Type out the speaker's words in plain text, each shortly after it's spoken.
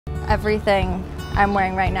Everything I'm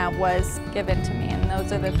wearing right now was given to me, and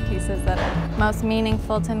those are the pieces that are most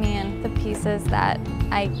meaningful to me and the pieces that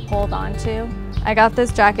I hold on to. I got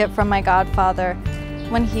this jacket from my godfather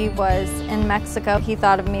when he was in Mexico. He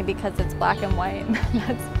thought of me because it's black and white.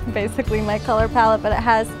 That's basically my color palette, but it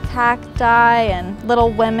has cacti and little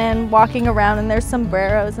women walking around, and there's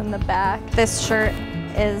sombreros in the back. This shirt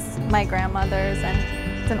is my grandmother's,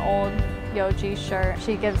 and it's an old Yoji shirt.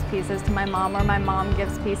 She gives pieces to my mom, or my mom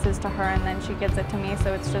gives pieces to her, and then she gives it to me,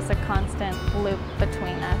 so it's just a constant loop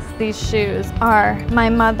between us. These shoes are my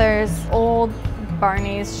mother's old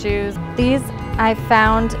Barney's shoes. These I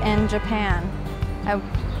found in Japan. I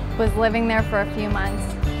was living there for a few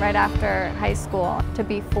months right after high school. To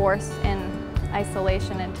be forced in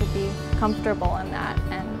isolation and to be comfortable in that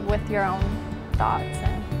and with your own thoughts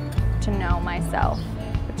and to know myself,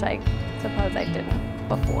 which I suppose I didn't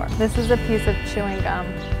before. This is a piece of chewing gum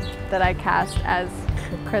that I cast as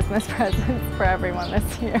Christmas presents for everyone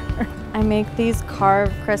this year. I make these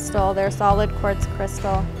carved crystal, they're solid quartz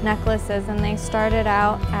crystal necklaces, and they started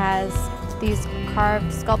out as these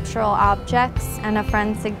carved sculptural objects, and a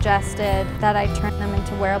friend suggested that I turn them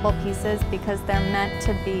into wearable pieces because they're meant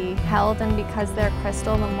to be held, and because they're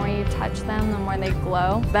crystal, the more you touch them, the more they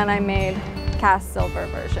glow. Then I made cast silver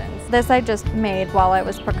versions. This I just made while I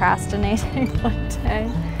was procrastinating one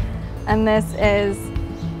day. And this is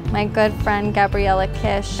my good friend Gabriella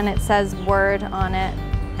Kish, and it says word on it,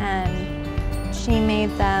 and she made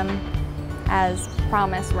them as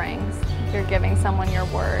promise rings. You're giving someone your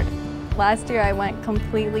word. Last year I went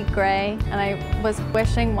completely gray, and I was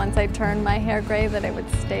wishing once I turned my hair gray that it would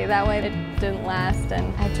stay that way. It didn't last,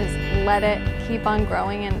 and I just let it keep on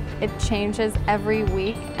growing, and it changes every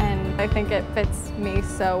week, and I think it fits me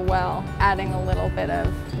so well, adding a little bit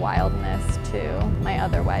of wildness to my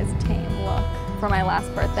otherwise tame look. For my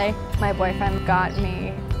last birthday, my boyfriend got me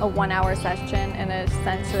a 1-hour session in a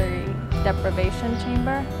sensory deprivation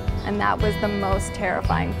chamber. And that was the most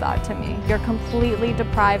terrifying thought to me. You're completely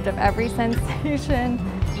deprived of every sensation.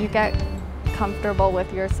 You get comfortable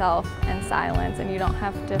with yourself and silence, and you don't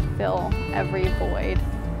have to fill every void.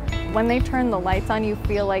 When they turn the lights on, you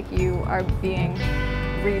feel like you are being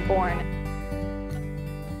reborn.